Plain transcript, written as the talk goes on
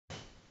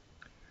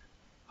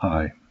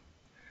Hi,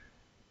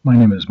 my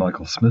name is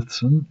Michael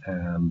Smithson,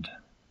 and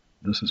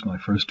this is my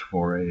first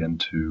foray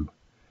into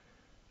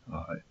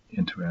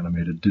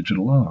animated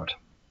digital art.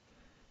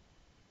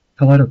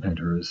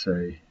 KaleidoPainter is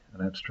an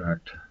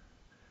abstract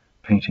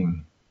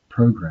painting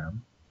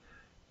program,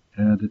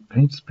 and it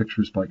paints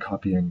pictures by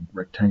copying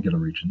rectangular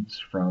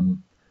regions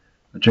from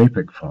a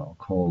JPEG file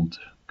called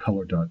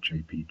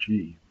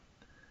color.jpg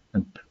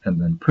and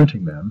then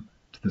printing them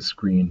to the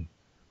screen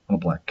on a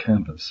black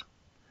canvas.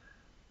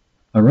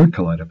 I wrote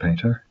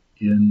KaleidoPainter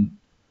in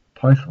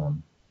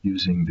Python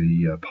using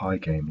the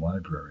Pygame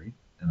library,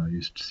 and I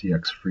used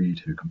CX-Free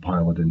to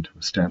compile it into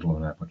a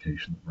standalone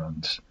application that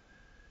runs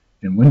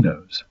in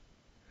Windows.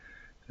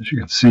 As you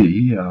can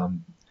see,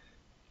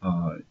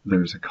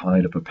 there's a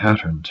kind of a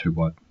pattern to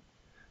what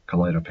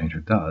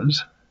KaleidoPainter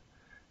does,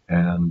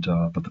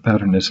 but the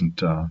pattern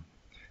isn't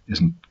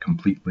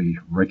completely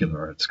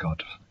regular. It's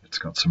got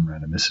some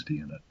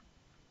randomicity in it,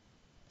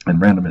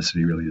 and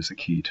randomicity really is the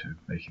key to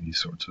making these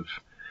sorts of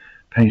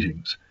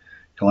paintings.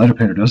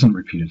 KaleidoPainter doesn't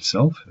repeat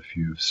itself. If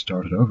you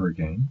start it over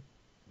again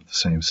with the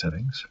same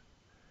settings,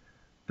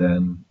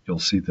 then you'll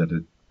see that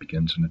it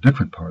begins in a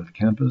different part of the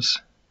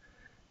canvas,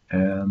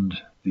 and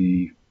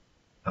the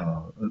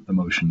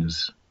motion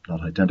is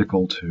not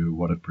identical to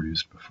what it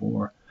produced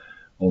before,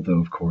 although,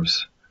 of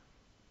course,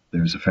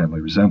 there's a family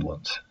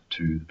resemblance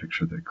to the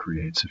picture that it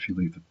creates if you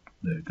leave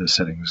the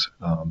settings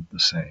the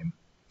same.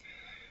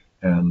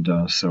 And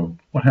so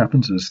what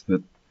happens is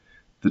that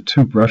the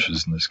two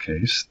brushes in this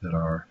case that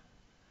are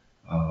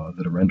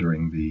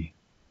rendering the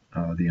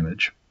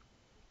image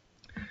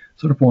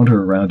sort of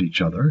wander around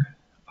each other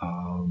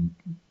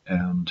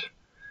and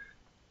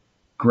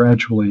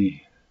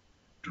gradually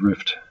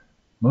drift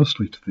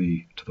mostly to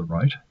the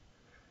right,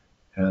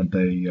 and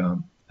they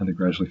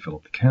gradually fill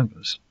up the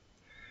canvas.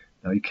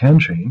 Now you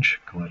can change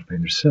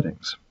KaleidoPainter's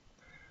settings.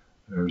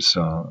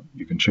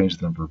 You can change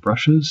the number of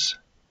brushes.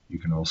 You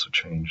can also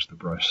change the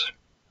brush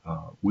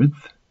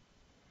width,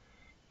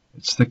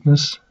 its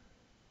thickness.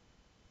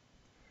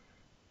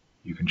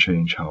 You can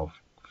change how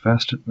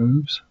fast it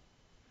moves,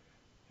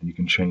 and you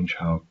can change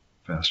how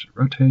fast it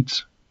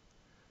rotates.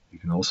 You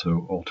can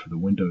also alter the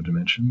window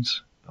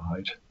dimensions, the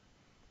height,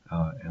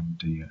 and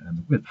the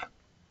width.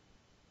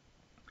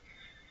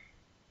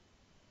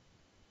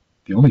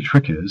 The only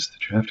trick is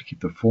that you have to keep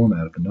the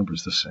format of the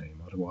numbers the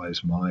same,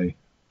 otherwise my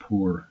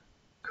poor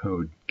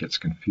code gets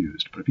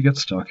confused. But if you get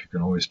stuck, you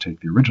can always take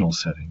the original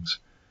settings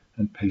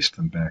and paste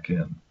them back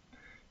in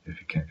if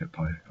you can't get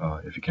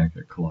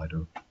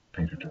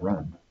KaleidoPainter to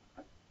run.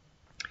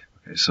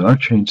 Okay, so I've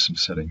changed some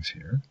settings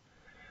here.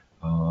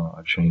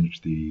 I've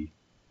changed the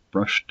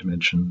brush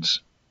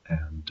dimensions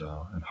and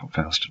how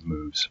fast it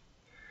moves.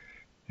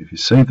 If you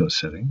save those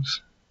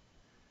settings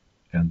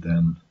and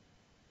then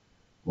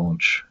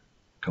launch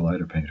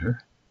KaleidoPainter,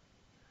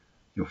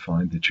 you'll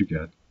find that you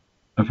get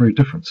a very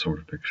different sort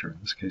of picture. In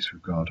this case,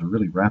 we've got a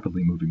really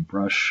rapidly moving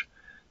brush.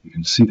 You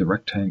can see the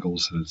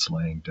rectangles that it's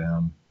laying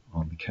down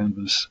on the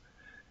canvas,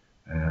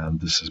 and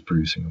this is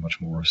producing a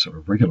much more sort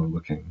of regular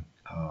looking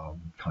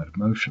kind of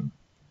motion.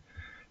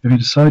 If you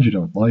decide you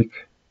don't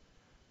like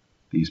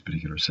these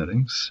particular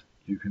settings,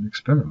 you can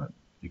experiment.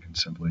 You can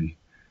simply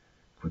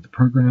quit the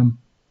program,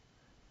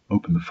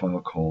 open the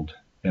file called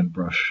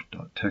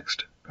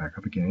nbrush.txt back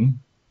up again,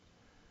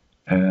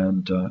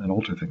 and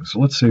alter things. So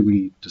let's say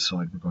we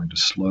decide we're going to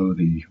slow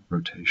the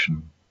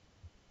rotation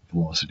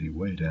velocity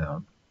way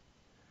down,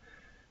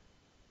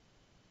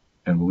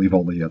 and we'll leave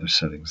all the other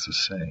settings the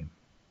same.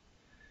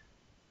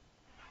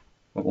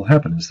 What will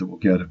happen is that we'll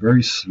get a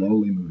very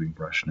slowly moving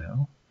brush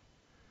now.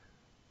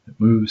 It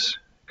moves,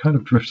 kind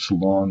of drifts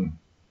along.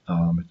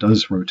 It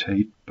does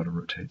rotate, but it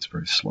rotates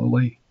very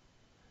slowly.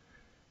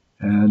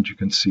 And you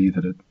can see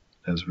that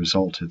as a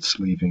result, it's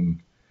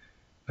leaving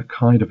a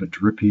kind of a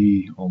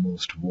drippy,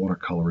 almost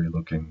watercolory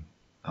looking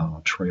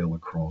trail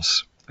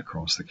across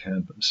the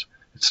canvas.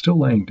 It's still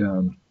laying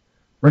down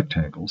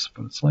rectangles,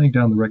 but it's laying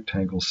down the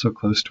rectangles so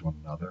close to one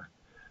another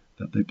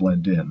that they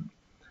blend in.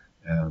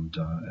 And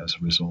as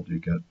a result, you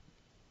get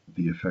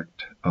the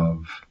effect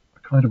of a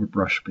kind of a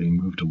brush being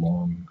moved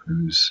along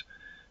whose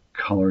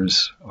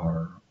colors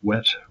are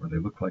wet, or they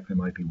look like they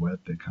might be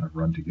wet. They kind of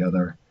run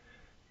together,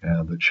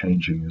 and they're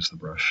changing as the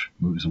brush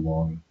moves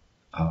along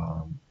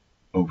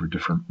over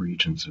different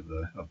regions of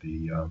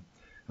the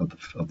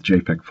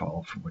JPEG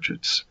file from which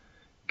it's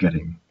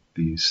getting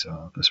these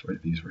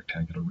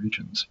rectangular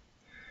regions.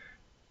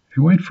 If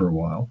you wait for a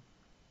while,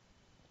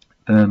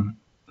 then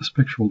this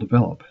picture will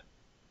develop,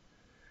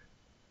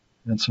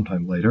 and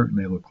sometime later it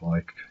may look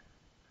like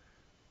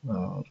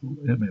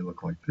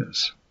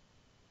this.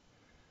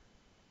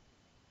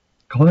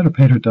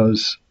 KaleidoPainter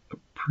does a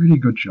pretty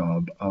good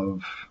job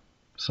of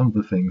some of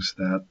the things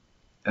that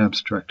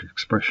abstract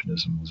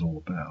expressionism was all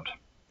about.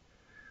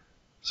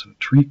 So it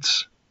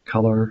treats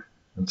color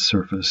and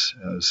surface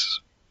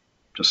as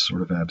just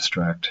sort of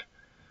abstract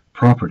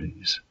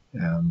properties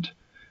and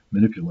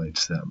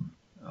manipulates them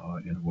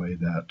in a way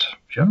that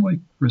generally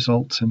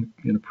results in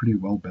a pretty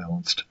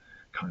well-balanced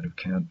kind of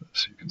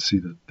canvas. You can see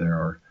that there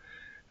are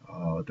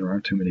There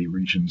aren't too many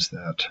regions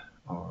that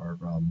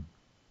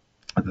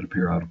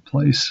appear out of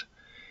place.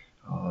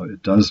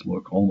 It does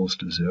look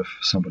almost as if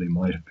somebody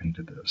might have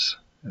painted this,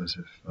 as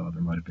if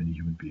there might have been a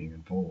human being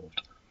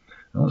involved.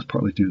 Now, that's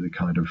partly due to the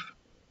kind of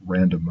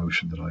random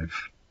motion that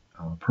I've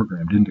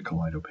programmed into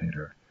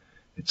KaleidoPaint2.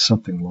 It's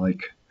something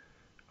like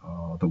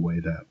the way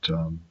that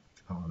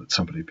that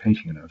somebody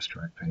painting an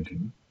abstract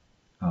painting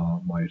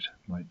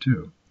might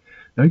do.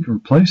 Now you can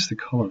replace the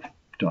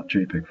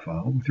color.jpg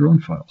file with your own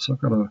file. So I've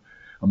got a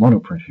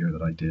monoprint here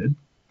that I did,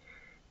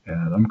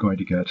 and I'm going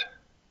to get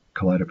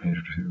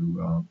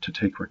KaleidoPaint2 to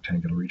take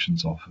rectangular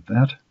regions off of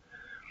that.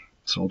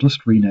 So I'll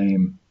just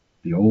rename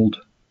the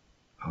old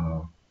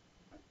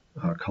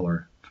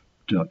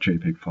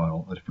color.jpg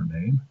file a different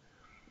name,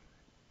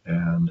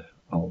 and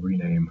I'll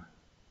rename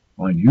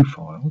my new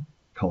file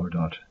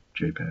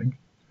color.jpg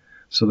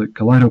so that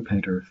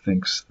KaleidoPaint2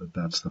 thinks that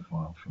that's the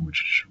file from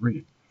which it should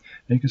read.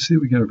 And you can see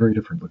that we get a very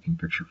different looking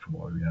picture from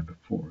what we had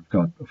before. We've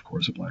got, of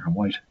course, a black and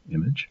white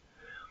image,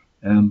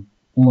 and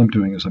all I'm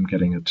doing is I'm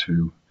getting it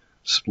to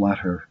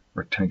splatter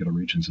rectangular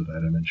regions of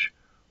that image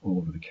all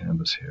over the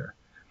canvas here.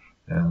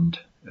 And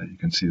you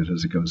can see that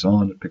as it goes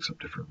on, it picks up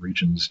different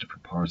regions,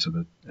 different parts of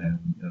it,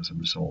 and as a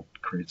result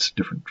creates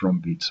different drum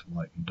beats of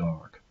light and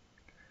dark.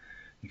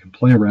 You can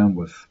play around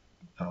with,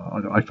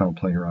 I found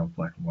playing around with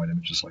black and white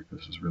images like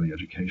this is really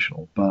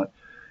educational, but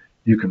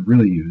you can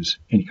really use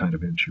any kind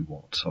of image you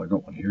want. So I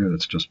got one here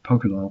that's just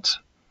polka dots,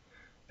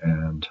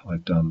 and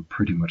I've done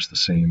pretty much the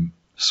same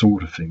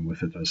sort of thing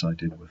with it as I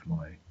did with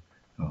my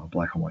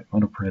black and white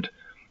monoprint.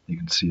 You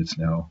can see it's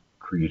now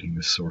creating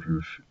this sort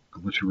of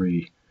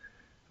glittery,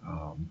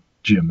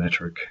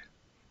 geometric,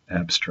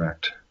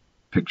 abstract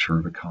picture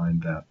of a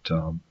kind that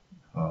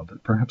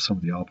that perhaps some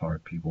of the op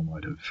art people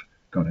might have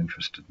got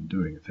interested in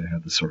doing if they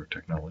had this sort of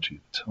technology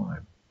at the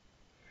time.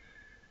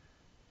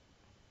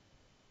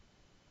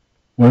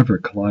 Whatever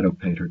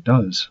KaleidoPaint2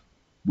 does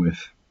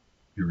with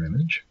your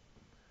image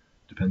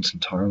depends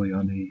entirely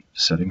on the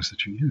settings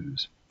that you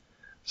use.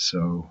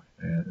 So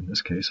in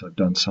this case, I've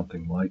done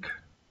something like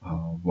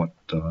what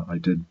I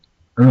did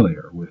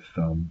earlier with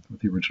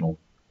the original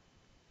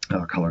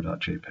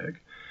color.jpg.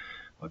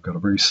 I've got a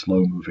very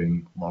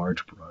slow-moving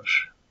large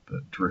brush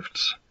that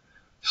drifts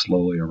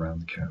slowly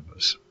around the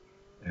canvas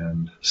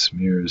and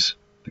smears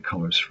the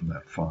colors from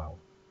that file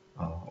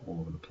all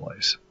over the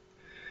place.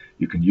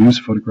 You can use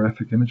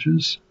photographic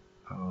images.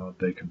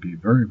 They can be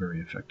very,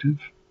 very effective.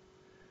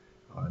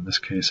 In this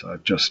case,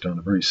 I've just done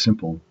a very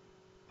simple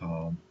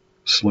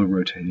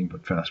slow-rotating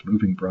but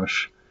fast-moving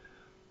brush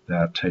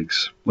that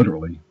takes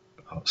literally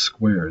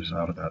squares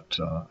out of that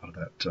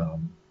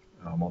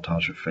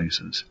montage of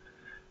faces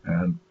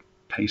and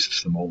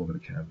pastes them all over the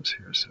canvas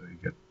here. So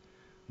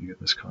you get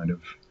this kind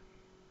of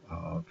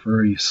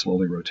very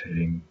slowly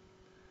rotating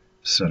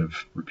set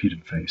of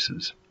repeated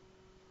faces.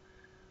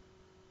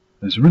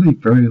 There's really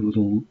very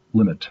little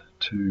limit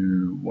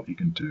to what you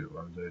can do.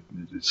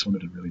 It's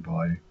limited really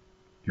by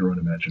your own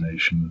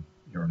imagination,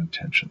 your own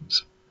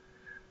intentions.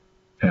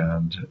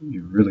 And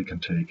you really can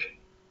take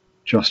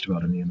just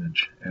about any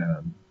image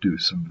and do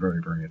some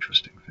very, very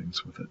interesting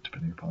things with it,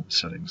 depending upon the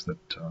settings that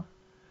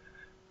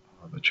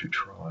you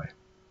try.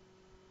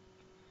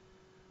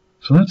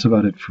 So that's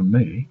about it from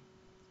me.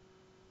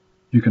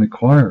 You can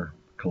acquire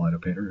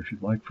KaleidoPaint2 if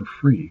you'd like for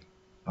free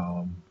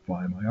via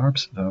my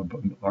art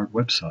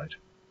website.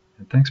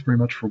 And thanks very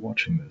much for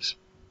watching this.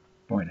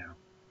 Bye now.